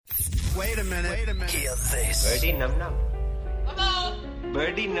Wait a minute. Hear this. Birdie num num.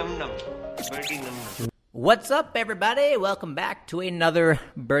 Birdie num num. Birdie num num. What's up, everybody? Welcome back to another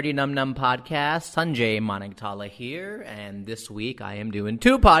Birdie Num Num podcast. Sanjay Managtala here, and this week I am doing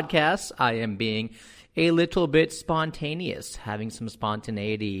two podcasts. I am being a little bit spontaneous, having some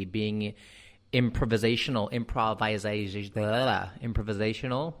spontaneity, being improvisational.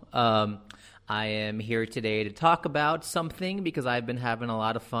 I am here today to talk about something because I've been having a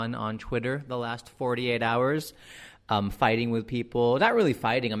lot of fun on Twitter the last 48 hours. Fighting with people. Not really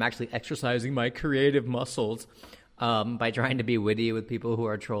fighting. I'm actually exercising my creative muscles by trying to be witty with people who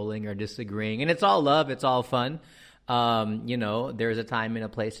are trolling or disagreeing. And it's all love. It's all fun. There's a time and a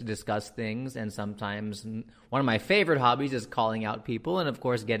place to discuss things. And sometimes one of my favorite hobbies is calling out people and, of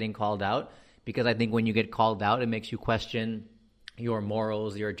course, getting called out. Because I think when you get called out, it makes you question your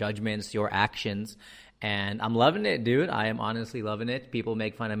morals, your judgments, your actions. And I'm loving it, dude. I am honestly loving it. People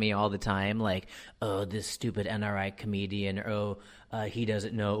make fun of me all the time, like, oh, this stupid NRI comedian, or he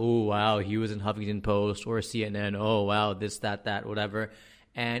doesn't know, oh, wow, he was in Huffington Post or CNN, oh, wow, this, that, whatever.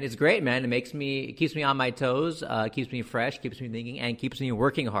 And it's great, man. It keeps me on my toes, keeps me fresh, keeps me thinking, and keeps me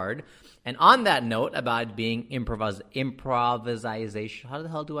working hard. And on that note about being improvisation, how the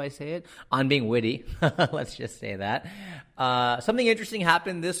hell do I say it? On being witty, let's just say that. Something interesting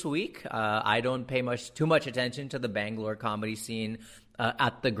happened this week. I don't pay too much attention to the Bangalore comedy scene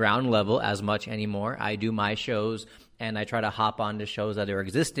at the ground level as much anymore. I do my shows and I try to hop on to shows that are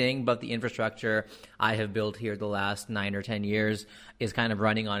existing, but the infrastructure I have built here the last 9 or 10 years is kind of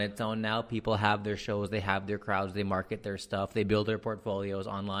running on its own now. People have their shows, they have their crowds, they market their stuff, they build their portfolios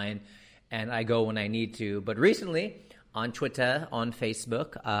online, and I go when I need to. But recently, on Twitter, on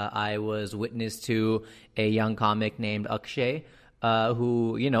Facebook, I was witness to a young comic named Akshay,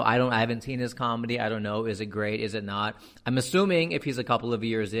 who, I haven't seen his comedy. I don't know. Is it great? Is it not? I'm assuming if he's a couple of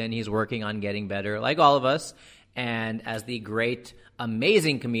years in, he's working on getting better, like all of us. And as the great,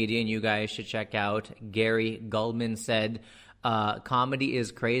 amazing comedian you guys should check out, Gary Gulman, said, comedy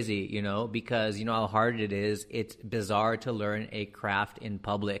is crazy, because you know how hard it is. It's bizarre to learn a craft in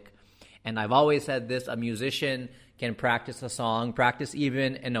public. And I've always said this, a musician can practice a song, practice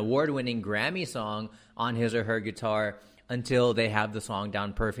even an award-winning Grammy song on his or her guitar until they have the song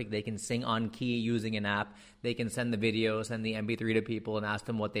down perfect. They can sing on key using an app. They can send the video, send the MP3 to people and ask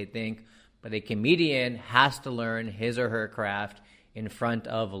them what they think. But a comedian has to learn his or her craft in front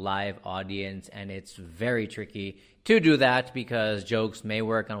of a live audience, and it's very tricky to do that because jokes may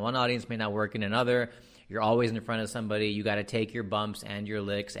work on one audience, may not work in another. You're always in front of somebody. You got to take your bumps and your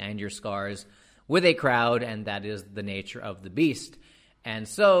licks and your scars with a crowd, and that is the nature of the beast. And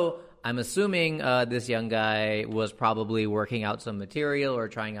so I'm assuming this young guy was probably working out some material or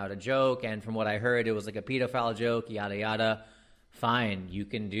trying out a joke, and from what I heard, it was like a pedophile joke, yada, yada. Fine, you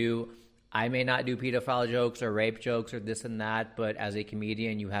can do... I may not do pedophile jokes or rape jokes or this and that, but as a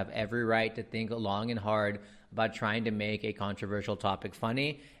comedian, you have every right to think long and hard about trying to make a controversial topic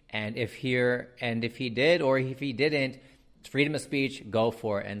funny. And if he did or if he didn't, it's freedom of speech, go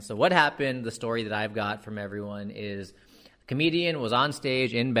for it. And so what happened, the story that I've got from everyone is a comedian was on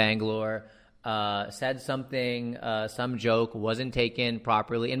stage in Bangalore, said something, some joke wasn't taken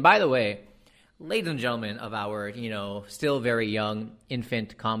properly. And by the way, ladies and gentlemen of our, still very young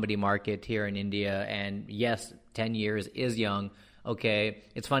infant comedy market here in India, and yes, 10 years is young, okay?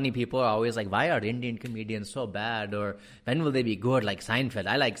 It's funny, people are always like, why are Indian comedians so bad? Or when will they be good, like Seinfeld?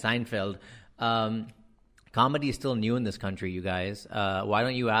 I like Seinfeld. Comedy is still new in this country, you guys. Why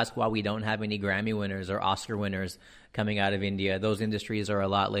don't you ask why we don't have any Grammy winners or Oscar winners coming out of India? Those industries are a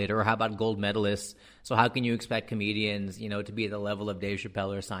lot later. Or how about gold medalists? So how can you expect comedians, to be at the level of Dave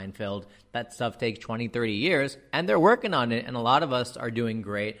Chappelle or Seinfeld? That stuff takes 20, 30 years, and they're working on it, and a lot of us are doing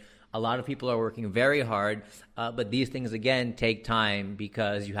great. A lot of people are working very hard, but these things, again, take time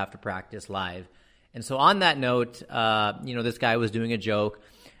because you have to practice live. And so on that note, this guy was doing a joke.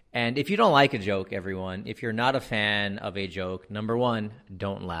 And if you don't like a joke, everyone, if you're not a fan of a joke, number one,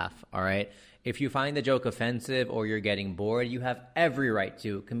 don't laugh, all right? If you find the joke offensive or you're getting bored, you have every right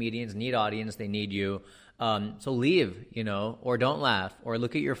to. Comedians need audience. They need you. So leave, or don't laugh, or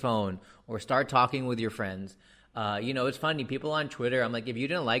look at your phone, or start talking with your friends. It's funny. People on Twitter, I'm like, if you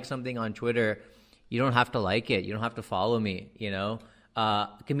didn't like something on Twitter, you don't have to like it. You don't have to follow me,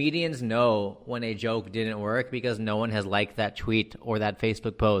 Comedians know when a joke didn't work because no one has liked that tweet or that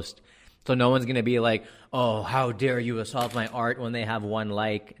Facebook post. So no one's going to be like, oh, how dare you assault my art when they have one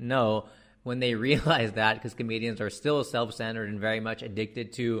like. No, when they realize that, because comedians are still self-centered and very much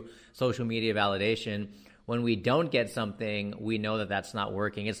addicted to social media validation, when we don't get something, we know that that's not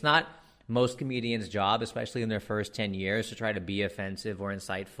working. It's not most comedians' job, especially in their first 10 years, to try to be offensive or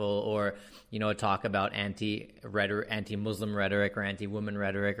insightful or, talk about anti-Muslim rhetoric or anti-woman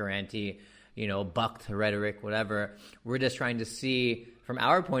rhetoric or bucked rhetoric, whatever. We're just trying to see from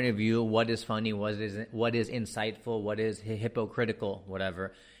our point of view what is funny, what is insightful, what is hypocritical,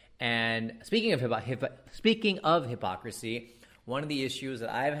 whatever. And speaking of hypocrisy, one of the issues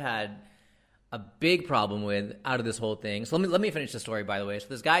that I've had a big problem with out of this whole thing. So let me finish the story, by the way. So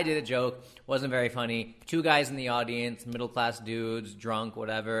this guy did a joke, wasn't very funny. 2 guys in the audience, middle-class dudes, drunk,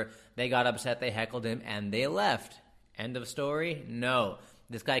 whatever. They got upset, they heckled him, and they left. End of story? No.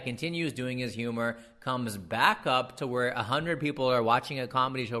 This guy continues doing his humor, comes back up to where 100 people are watching a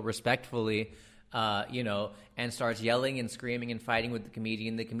comedy show respectfully, and starts yelling and screaming and fighting with the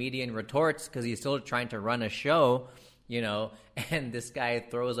comedian. The comedian retorts because he's still trying to run a show, and this guy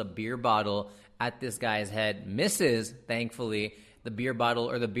throws a beer bottle at this guy's head, misses, thankfully. The beer bottle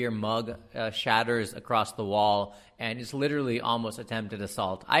or the beer mug shatters across the wall, and it's literally almost attempted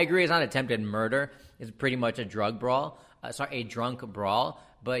assault. I agree it's not attempted murder. It's pretty much a drunk brawl,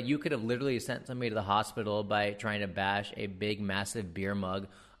 but you could have literally sent somebody to the hospital by trying to bash a big, massive beer mug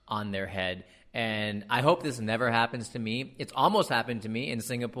on their head. And I hope this never happens to me. It's almost happened to me in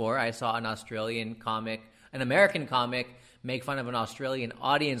Singapore. I saw an American comic, make fun of an Australian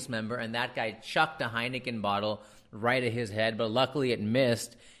audience member, and that guy chucked a Heineken bottle right at his head, but luckily it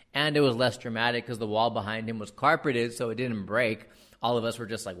missed, and it was less dramatic because the wall behind him was carpeted, so it didn't break. All of us were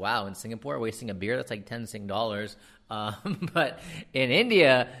just like, wow, in Singapore, wasting a beer, that's like 10 Sing dollars. But in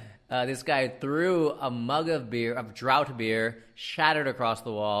India, this guy threw a mug of beer, of drought beer, shattered across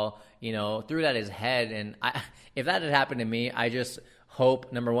the wall, threw it at his head. And if that had happened to me, I just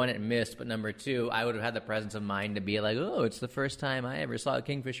hope, number one, it missed, but number two, I would have had the presence of mind to be like, oh, it's the first time I ever saw a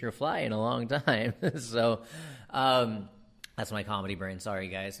kingfisher fly in a long time. So that's my comedy brain. Sorry,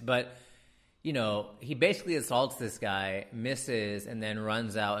 guys. But he basically assaults this guy, misses, and then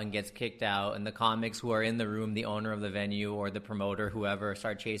runs out and gets kicked out. And the comics who are in the room, the owner of the venue or the promoter, whoever,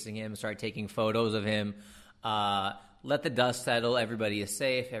 start chasing him, start taking photos of him. Let the dust settle. Everybody is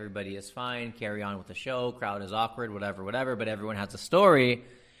safe. Everybody is fine. Carry on with the show. Crowd is awkward, whatever. But everyone has a story.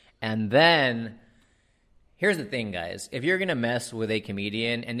 And then here's the thing, guys. If you're going to mess with a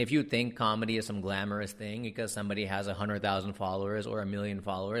comedian, and if you think comedy is some glamorous thing because somebody has 100,000 followers or 1 million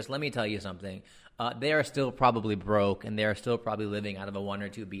followers, let me tell you something. They are still probably broke, and they are still probably living out of a 1 or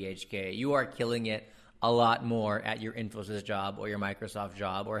 2 BHK. You are killing it a lot more at your Infosys job or your Microsoft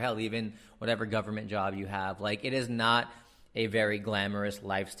job or hell, even whatever government job you have. Like, it is not a very glamorous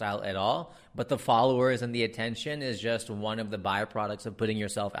lifestyle at all, but the followers and the attention is just one of the byproducts of putting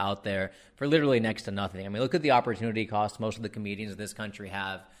yourself out there for literally next to nothing. I mean, look at the opportunity cost most of the comedians in this country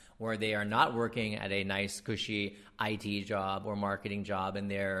have, where they are not working at a nice, cushy IT job or marketing job, and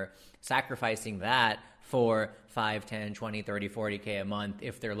they're sacrificing that for 5, 10, 20, 30, 40K a month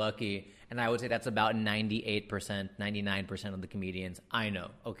if they're lucky. And I would say that's about 98%, 99% of the comedians I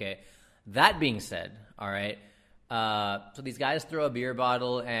know. Okay. That being said, all right, so these guys throw a beer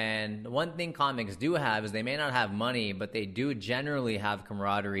bottle, and one thing comics do have is they may not have money, but they do generally have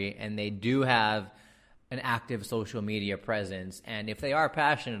camaraderie, and they do have an active social media presence. And if they are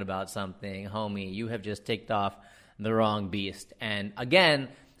passionate about something, homie, you have just ticked off the wrong beast. And again,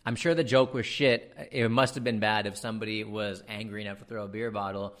 I'm sure the joke was shit. It must have been bad if somebody was angry enough to throw a beer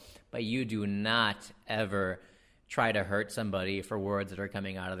bottle, but you do not ever try to hurt somebody for words that are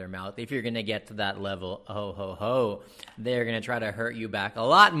coming out of their mouth. If you're going to get to that level, ho, ho, ho, they're going to try to hurt you back a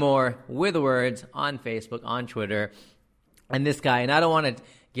lot more with words on Facebook, on Twitter. And this guy, and I don't want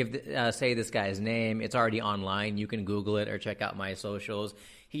to say this guy's name. It's already online. You can Google it or check out my socials.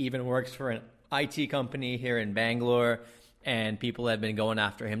 He even works for an IT company here in Bangalore, and people have been going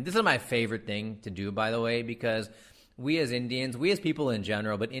after him. This is my favorite thing to do, by the way, because we as Indians, we as people in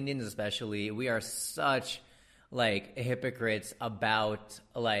general, but Indians especially, we are such like hypocrites about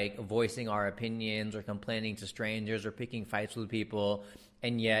like voicing our opinions or complaining to strangers or picking fights with people.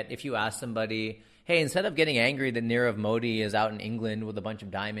 And yet if you ask somebody, hey, instead of getting angry that Nirav Modi is out in England with a bunch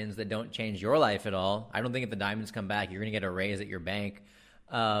of diamonds that don't change your life at all, I don't think if the diamonds come back, you're going to get a raise at your bank.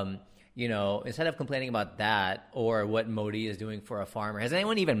 Instead of complaining about that or what Modi is doing for a farmer, has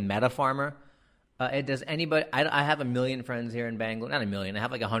anyone even met a farmer? Does anybody? I have 1 million friends here in Bangalore. Not 1 million. I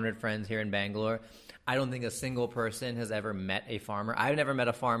have like 100 friends here in Bangalore. I don't think a single person has ever met a farmer. I've never met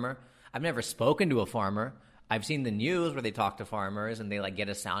a farmer. I've never spoken to a farmer. I've seen the news where they talk to farmers and they like get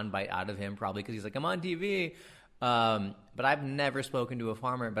a soundbite out of him, probably because he's like, I'm on TV. But I've never spoken to a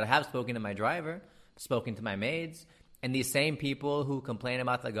farmer. But I have spoken to my driver, spoken to my maids, and these same people who complain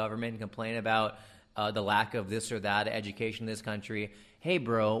about the government, complain about the lack of this or that education in this country. Hey,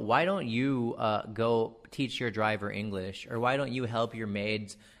 bro, why don't you go teach your driver English? Or why don't you help your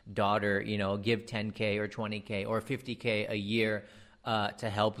maid's daughter, give 10K or 20K or 50K a year to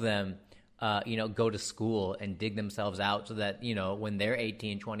help them, go to school and dig themselves out so that, when they're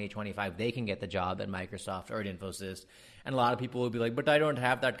 18, 20, 25, they can get the job at Microsoft or at Infosys. And a lot of people will be like, but I don't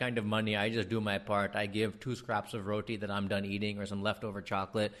have that kind of money. I just do my part. I give 2 scraps of roti that I'm done eating or some leftover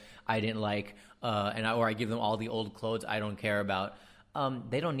chocolate I didn't like, or I give them all the old clothes I don't care about.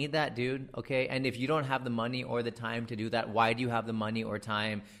 They don't need that, dude, okay? And if you don't have the money or the time to do that, why do you have the money or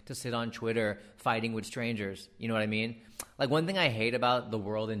time to sit on Twitter fighting with strangers? You know what I mean? Like, one thing I hate about the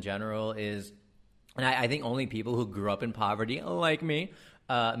world in general is, and I think only people who grew up in poverty, like me,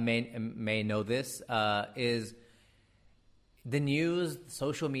 may know this, is the news,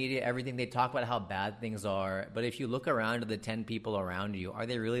 social media, everything. They talk about how bad things are, but if you look around at the 10 people around you, are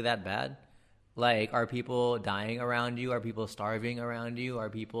they really that bad? Like, are people dying around you? Are people starving around you? Are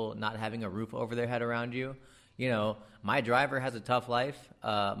people not having a roof over their head around you? My driver has a tough life.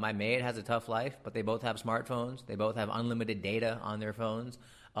 My maid has a tough life, but they both have smartphones. They both have unlimited data on their phones.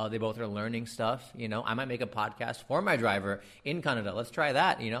 They both are learning stuff. I might make a podcast for my driver in Canada. Let's try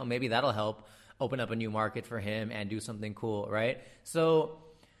that. Maybe that'll help open up a new market for him and do something cool, right? So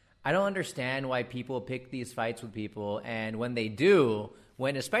I don't understand why people pick these fights with people. And when they do,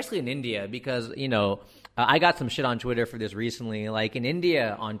 especially in India, because, I got some shit on Twitter for this recently. Like, in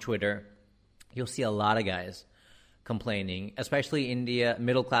India on Twitter, you'll see a lot of guys complaining, especially India,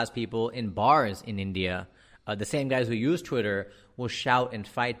 middle-class people in bars in India. The same guys who use Twitter will shout and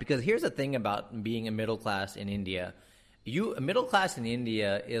fight. Because here's the thing about being a middle class in India. A middle class in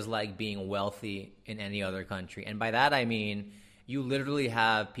India is like being wealthy in any other country. And by that I mean you literally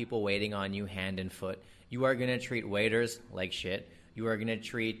have people waiting on you hand and foot. You are going to treat waiters like shit. You are going to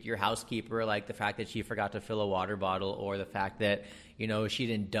treat your housekeeper like the fact that she forgot to fill a water bottle, or the fact that, she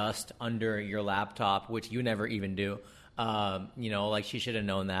didn't dust under your laptop, which you never even do. Like she should have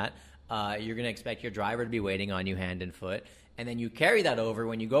known that. You're going to expect your driver to be waiting on you hand and foot. And then you carry that over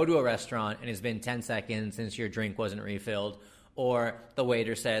when you go to a restaurant and it's been 10 seconds since your drink wasn't refilled, or the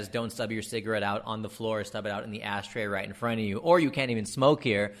waiter says, don't stub your cigarette out on the floor, stub it out in the ashtray right in front of you, or you can't even smoke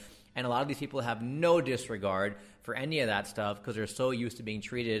here. And a lot of these people have no disregard for any of that stuff because they're so used to being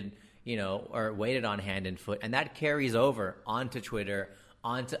treated, or waited on hand and foot. And that carries over onto Twitter,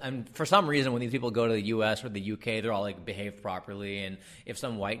 and for some reason, when these people go to the U.S. or the UK, they're all like behaved properly. And if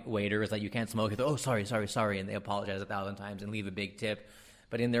some white waiter is like, you can't smoke, they're, oh, sorry, and they apologize 1,000 times and leave a big tip.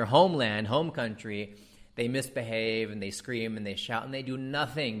 But in their homeland, home country, they misbehave and they scream and they shout and they do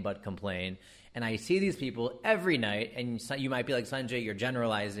nothing but complain. And I see these people every night, and you might be like, Sanjay, you're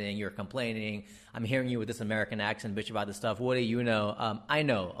generalizing, you're complaining. I'm hearing you with this American accent, bitch, about this stuff. What do you know? I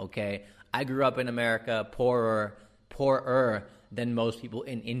know, okay? I grew up in America, poorer than most people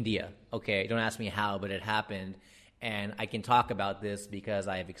in India, okay? Don't ask me how, but it happened. And I can talk about this because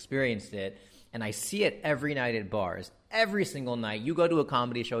I have experienced it. And I see it every night at bars, every single night. You go to a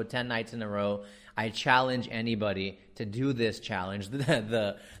comedy show 10 nights in a row. I challenge anybody to do this challenge,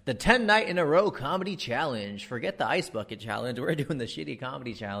 the 10 night in a row comedy challenge. Forget the ice bucket challenge. We're doing the shitty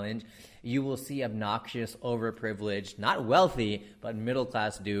comedy challenge. You will see obnoxious, overprivileged, not wealthy, but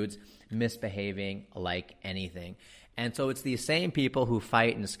middle-class dudes misbehaving like anything. And so it's these same people who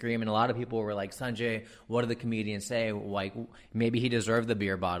fight and scream, and a lot of people were like, Sanjay, what did the comedian say? Like, maybe he deserved the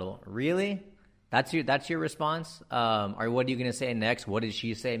beer bottle. Really? That's your response? Or what are you going to say next? What did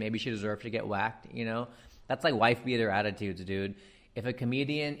she say? Maybe she deserved to get whacked, That's like wife beater attitudes, dude.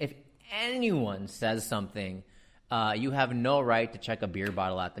 If anyone says something, you have no right to check a beer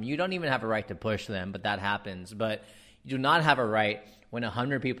bottle at them. You don't even have a right to push them, but that happens. But you do not have a right when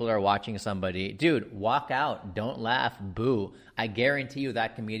 100 people are watching somebody. Dude, walk out. Don't laugh. Boo. I guarantee you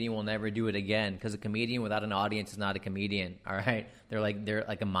that comedian will never do it again, because a comedian without an audience is not a comedian, all right? They're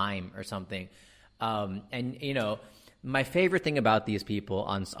like a mime or something. My favorite thing about these people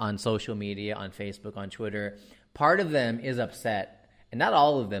on social media, on Facebook, on Twitter, part of them is upset, and not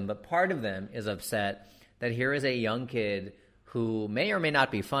all of them, but part of them is upset that here is a young kid who may or may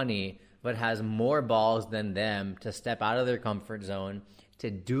not be funny, but has more balls than them to step out of their comfort zone, to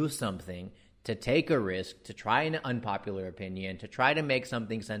do something, to take a risk, to try an unpopular opinion, to try to make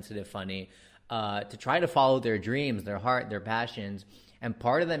something sensitive funny, to try to follow their dreams, their heart, their passions. And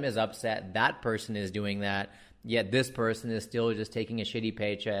part of them is upset that person is doing that, yet this person is still just taking a shitty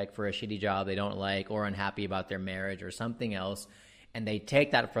paycheck for a shitty job they don't like, or unhappy about their marriage or something else. And they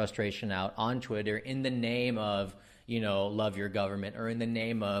take that frustration out on Twitter in the name of, love your government, or in the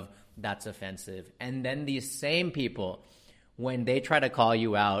name of that's offensive. And then these same people when they try to call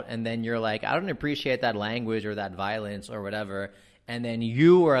you out and then you're like, I don't appreciate that language or that violence or whatever. And then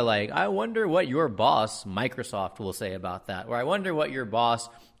you are like, I wonder what your boss, Microsoft, will say about that. Or I wonder what your boss,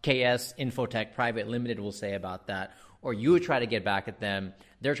 KS Infotech Private Limited, will say about that. Or you try to get back at them.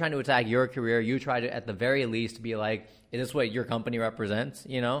 They're trying to attack your career. You try to, at the very least, be like, is this what your company represents?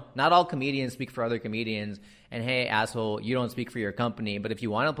 You know, not all comedians speak for other comedians. And hey, asshole, you don't speak for your company. But if you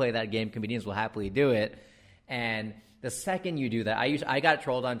want to play that game, comedians will happily do it. And the second you do that, I got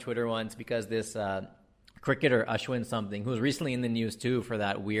trolled on Twitter once because this cricketer, Ashwin something, who was recently in the news too for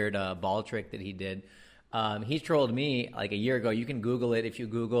that weird ball trick that he did. He trolled me like a year ago. You can Google it. If you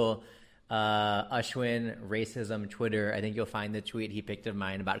Google Ashwin racism Twitter, I think you'll find the tweet he picked of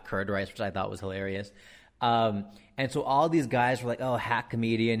mine about curd rice, which I thought was hilarious. And so all these guys were like, oh, hack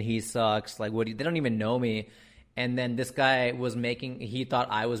comedian, he sucks. Like, they don't even know me. And then this guy he thought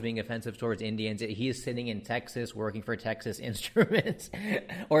I was being offensive towards Indians. He's sitting in Texas working for Texas Instruments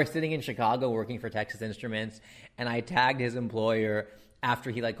or sitting in Chicago working for Texas Instruments. And I tagged his employer after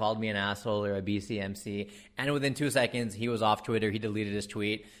he like called me an asshole or a BCMC. And within 2 seconds, he was off Twitter. He deleted his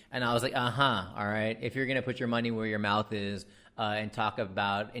tweet. And I was like, all right. If you're going to put your money where your mouth is and talk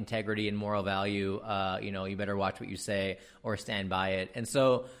about integrity and moral value, you better watch what you say or stand by it. And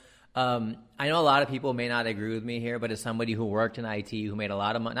so I know a lot of people may not agree with me here, but as somebody who worked in IT, who made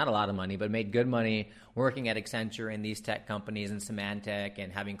not a lot of money, but made good money working at Accenture and these tech companies and Symantec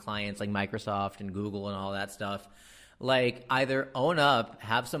and having clients like Microsoft and Google and all that stuff, like either own up,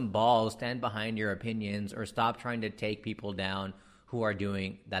 have some balls, stand behind your opinions, or stop trying to take people down who are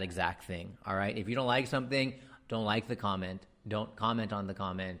doing that exact thing. All right. If you don't like something, don't like the comment. Don't comment on the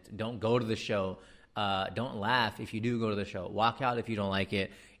comment. Don't go to the show. Don't laugh if you do go to the show. Walk out if you don't like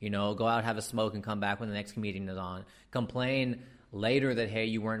it. Go out, have a smoke, and come back when the next comedian is on. Complain later that, hey,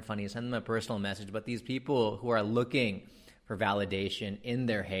 you weren't funny. Send them a personal message. But these people who are looking for validation in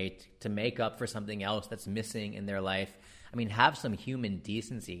their hate to make up for something else that's missing in their life, I mean, have some human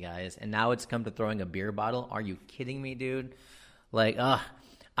decency, guys. And now it's come to throwing a beer bottle. Are you kidding me, dude? Like,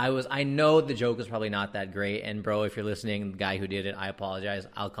 I know the joke is probably not that great. And bro, if you're listening, the guy who did it, I apologize.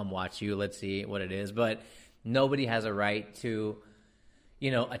 I'll come watch you. Let's see what it is. But nobody has a right to,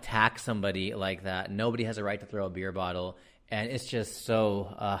 attack somebody like that. Nobody has a right to throw a beer bottle. And it's just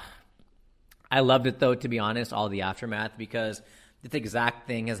so, I loved it though, to be honest, all the aftermath, because this exact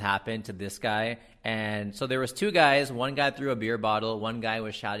thing has happened to this guy. And so there was two guys. One guy threw a beer bottle. One guy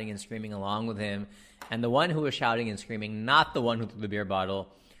was shouting and screaming along with him. And the one who was shouting and screaming, not the one who threw the beer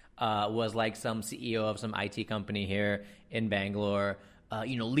bottle, was like some CEO of some IT company here in Bangalore,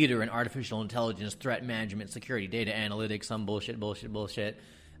 leader in artificial intelligence, threat management, security, data analytics, some bullshit.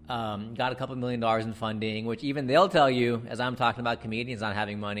 Got a couple $1 million in funding, which even they'll tell you, as I'm talking about comedians not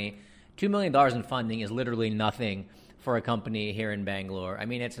having money, $2 million in funding is literally nothing for a company here in Bangalore. I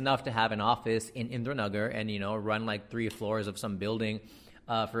mean, it's enough to have an office in Indranagar and, run like 3 floors of some building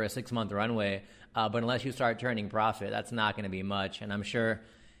for a 6-month runway. But unless you start turning profit, that's not going to be much. And I'm sure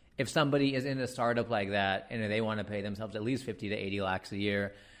if somebody is in a startup like that and they want to pay themselves at least 50 to 80 lakhs a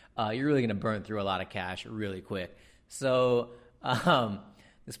year, you're really going to burn through a lot of cash really quick. So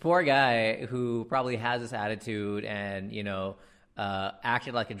this poor guy who probably has this attitude and,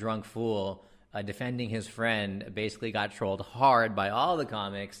 acted like a drunk fool, defending his friend, basically got trolled hard by all the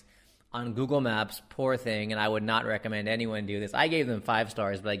comics on Google Maps. Poor thing. And I would not recommend anyone do this. I gave them 5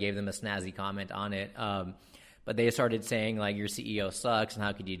 stars, but I gave them a snazzy comment on it. But they started saying, like, your CEO sucks, and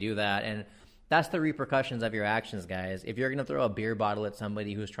how could you do that? And that's the repercussions of your actions, guys. If you're going to throw a beer bottle at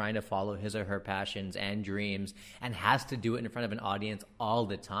somebody who's trying to follow his or her passions and dreams and has to do it in front of an audience all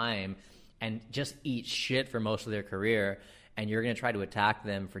the time and just eat shit for most of their career, and you're going to try to attack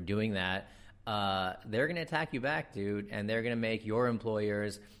them for doing that, they're going to attack you back, dude, and they're going to make your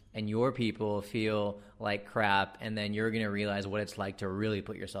employers and your people feel like crap, and then you're going to realize what it's like to really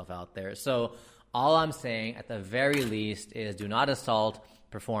put yourself out there. So all I'm saying, at the very least, is do not assault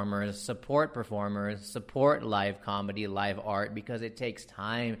performers, support live comedy, live art, because it takes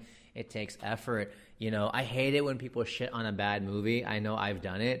time, it takes effort. I hate it when people shit on a bad movie. I know I've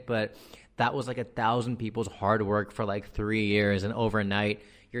done it, but that was like 1,000 people's hard work for like 3 years, and overnight,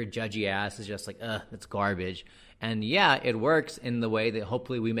 your judgy ass is just like, that's garbage. And yeah, it works in the way that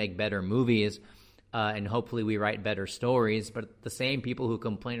hopefully we make better movies, and hopefully we write better stories, but the same people who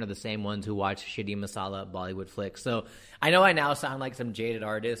complain are the same ones who watch shitty masala Bollywood flicks. So I know I now sound like some jaded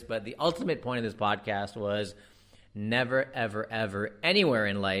artist, but the ultimate point of this podcast was never, ever, ever, anywhere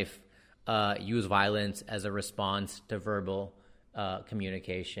in life, use violence as a response to verbal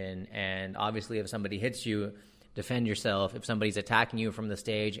communication. And obviously if somebody hits you, defend yourself. If somebody's attacking you from the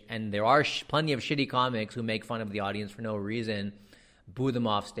stage, and there are plenty of shitty comics who make fun of the audience for no reason, boo them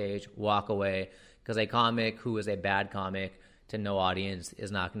off stage, walk away, because a comic who is a bad comic to no audience is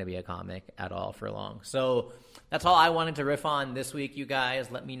not going to be a comic at all for long. So that's all I wanted to riff on this week, you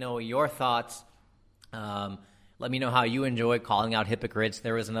guys. Let me know your thoughts. Let me know how you enjoy calling out hypocrites.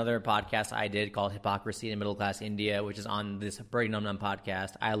 There was another podcast I did called Hypocrisy in Middle Class India, which is on this Birdie Num Num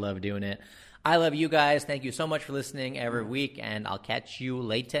podcast. I love doing it. I love you guys. Thank you so much for listening every week, and I'll catch you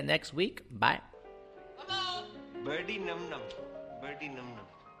later next week. Bye. Birdie Num Num. Birdie Num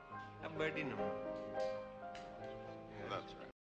Num. Birdie Num Num. That's right.